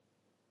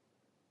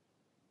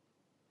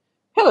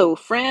Hello,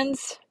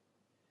 friends.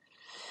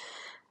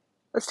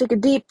 Let's take a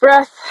deep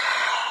breath.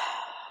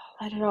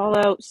 Let it all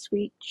out,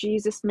 sweet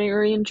Jesus,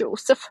 Mary, and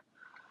Joseph.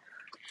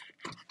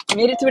 I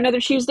made it through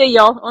another Tuesday,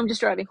 y'all. Oh, I'm just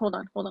driving. Hold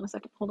on a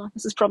second. Hold on.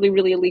 This is probably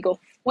really illegal.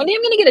 One day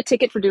I'm gonna get a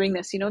ticket for doing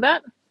this. You know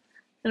that?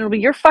 And it'll be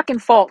your fucking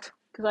fault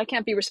because I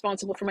can't be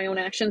responsible for my own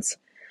actions.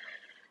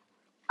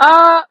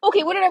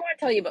 Okay. What did I want to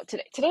tell you about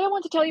today? Today I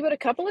want to tell you about a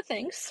couple of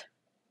things.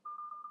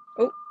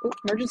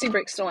 Emergency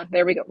brake's still on.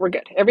 There we go. We're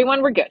good.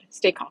 Everyone, we're good.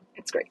 Stay calm.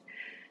 It's great.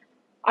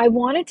 I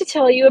wanted to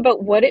tell you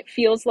about what it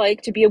feels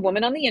like to be a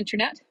woman on the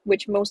internet,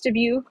 which most of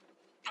you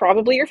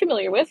probably are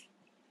familiar with.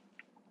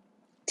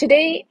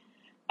 Today,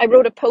 I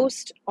wrote a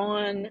post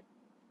on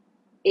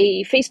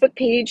a Facebook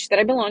page that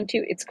I belong to.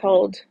 It's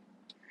called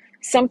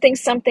Something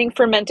Something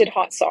Fermented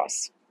Hot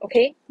Sauce,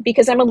 okay?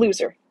 Because I'm a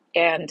loser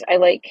and I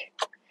like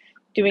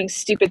doing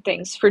stupid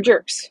things for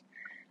jerks.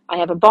 I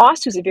have a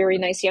boss who's a very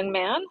nice young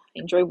man. I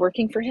enjoy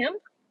working for him.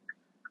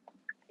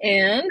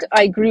 And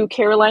I grew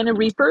Carolina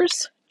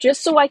Reapers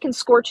just so I can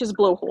scorch his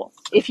blowhole,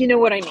 if you know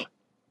what I mean.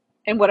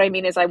 And what I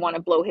mean is I want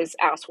to blow his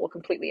asshole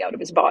completely out of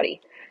his body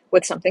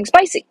with something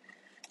spicy.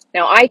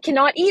 Now, I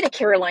cannot eat a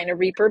Carolina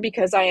Reaper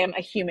because I am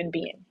a human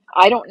being.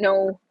 I don't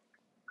know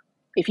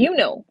if you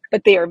know,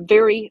 but they are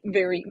very,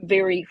 very,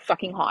 very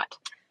fucking hot.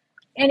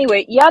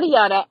 Anyway, yada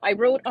yada, I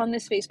wrote on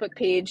this Facebook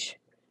page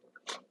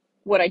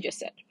what I just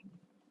said.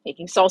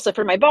 Making salsa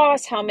for my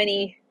boss, how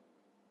many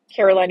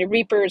Carolina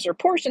Reapers or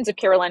portions of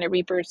Carolina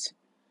Reapers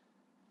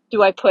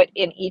do I put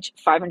in each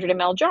 500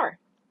 ml jar?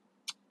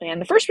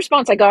 And the first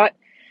response I got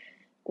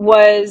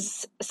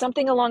was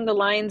something along the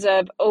lines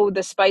of, oh,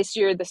 the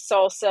spicier the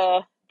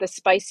salsa, the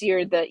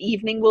spicier the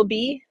evening will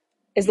be,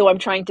 as though I'm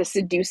trying to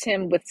seduce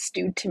him with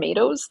stewed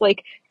tomatoes.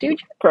 Like,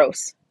 dude, you're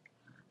gross.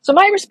 So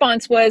my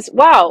response was,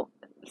 wow,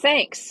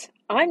 thanks.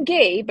 I'm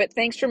gay, but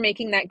thanks for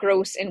making that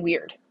gross and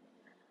weird.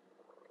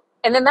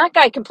 And then that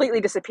guy completely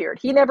disappeared.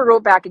 He never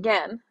wrote back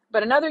again.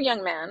 But another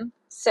young man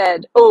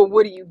said, oh,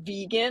 what are you,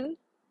 vegan?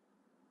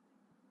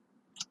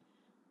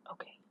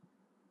 Okay.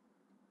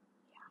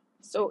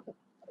 So,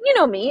 you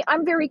know me,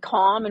 I'm very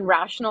calm and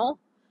rational.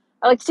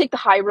 I like to take the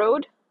high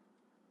road.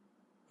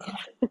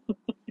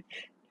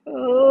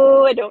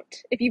 Oh, I don't.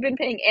 If you've been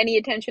paying any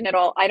attention at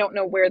all, I don't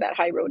know where that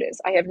high road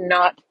is. I have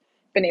not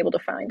been able to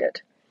find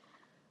it.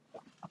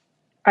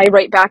 I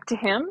write back to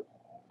him,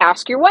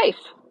 ask your wife.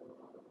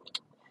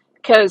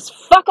 Because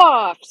fuck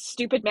off,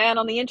 stupid man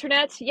on the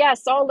internet.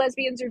 Yes, all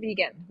lesbians are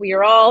vegan. We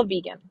are all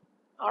vegan.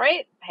 All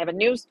right? I have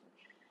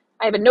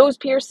a nose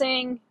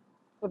piercing,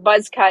 a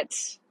buzz cut.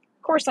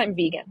 Of course I'm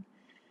vegan.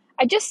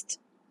 I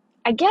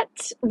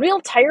get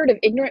real tired of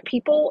ignorant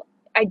people.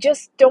 I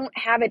just don't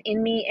have it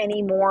in me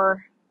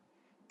anymore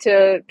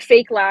to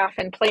fake laugh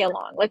and play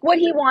along. Like, what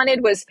he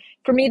wanted was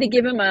for me to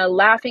give him a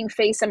laughing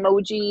face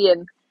emoji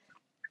and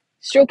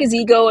stroke his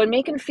ego and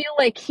make him feel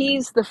like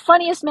he's the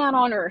funniest man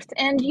on earth.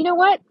 And you know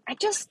what? I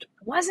just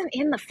wasn't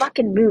in the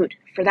fucking mood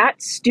for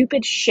that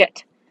stupid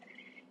shit.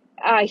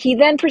 He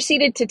then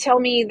proceeded to tell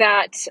me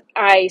that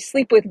I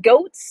sleep with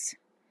goats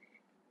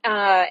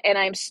and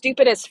I'm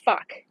stupid as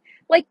fuck.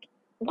 Like,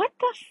 what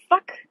the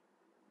fuck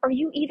are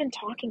you even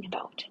talking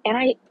about? And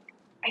I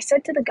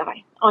said to the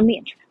guy on the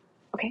internet,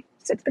 okay?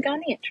 I said to the guy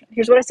on the internet,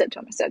 here's what I said to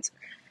him.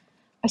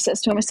 I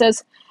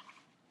says,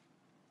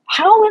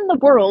 how in the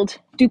world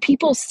do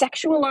people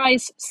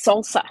sexualize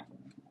salsa?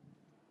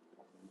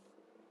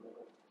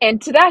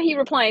 And to that he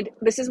replied,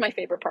 this is my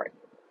favorite part.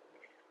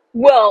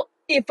 Well,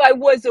 if I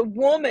was a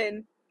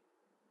woman,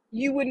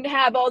 you wouldn't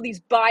have all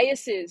these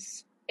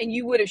biases and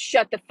you would have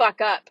shut the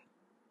fuck up.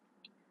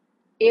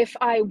 If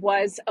I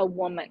was a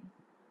woman.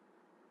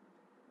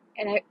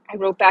 And I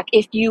wrote back,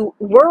 if you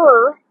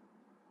were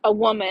a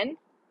woman,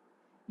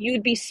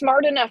 you'd be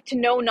smart enough to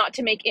know not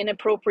to make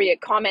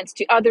inappropriate comments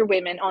to other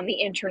women on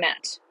the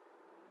internet.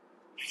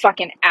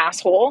 Fucking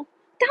asshole.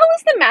 The hell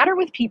is the matter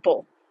with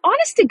people?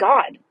 Honest to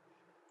God.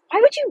 Why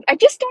would you? I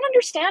just don't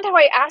understand how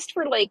I asked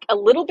for like a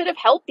little bit of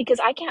help because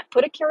I can't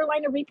put a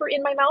Carolina Reaper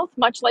in my mouth,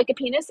 much like a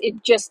penis.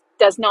 It just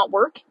does not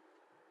work.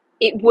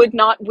 It would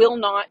not,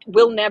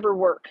 will never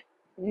work.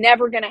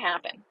 Never gonna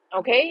happen.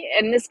 Okay?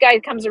 And this guy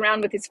comes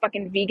around with his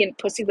fucking vegan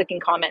pussy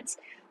licking comments.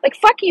 Like,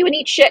 fuck you and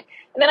eat shit.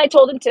 And then I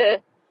told him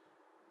to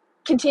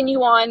continue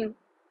on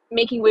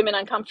making women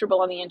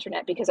uncomfortable on the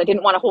internet because I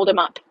didn't want to hold him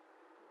up.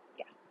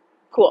 Yeah.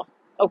 Cool.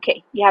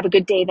 Okay. You have a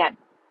good day then.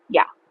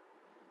 Yeah.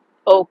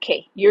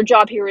 Okay. Your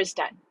job here is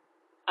done.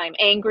 I'm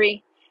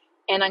angry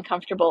and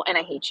uncomfortable and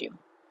I hate you.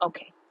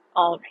 Okay.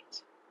 All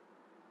right.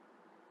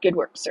 Good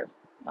work, sir.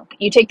 Okay.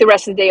 You take the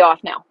rest of the day off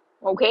now.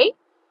 Okay?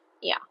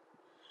 Yeah.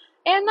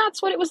 And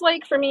that's what it was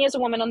like for me as a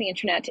woman on the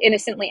internet,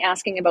 innocently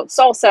asking about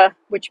salsa,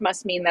 which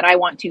must mean that I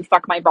want to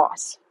fuck my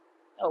boss.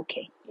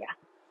 Okay. Yeah.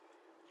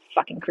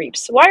 Fucking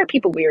creeps. Why are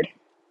people weird?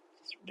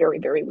 It's very,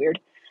 very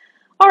weird.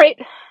 All right.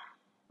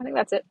 I think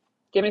that's it.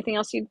 Do you have anything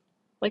else you'd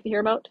like to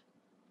hear about?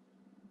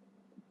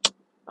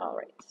 All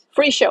right.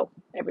 Free show,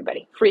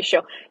 everybody. Free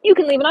show. You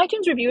can leave an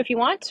iTunes review if you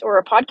want, or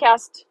a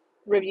podcast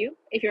review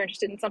if you're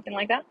interested in something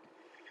like that.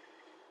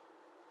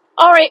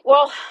 All right.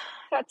 Well,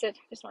 that's it.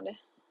 Just wanted to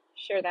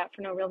share that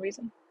for no real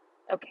reason.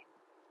 Okay.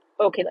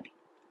 Okay, love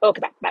you.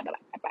 Okay, bye. Bye, bye,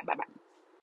 bye.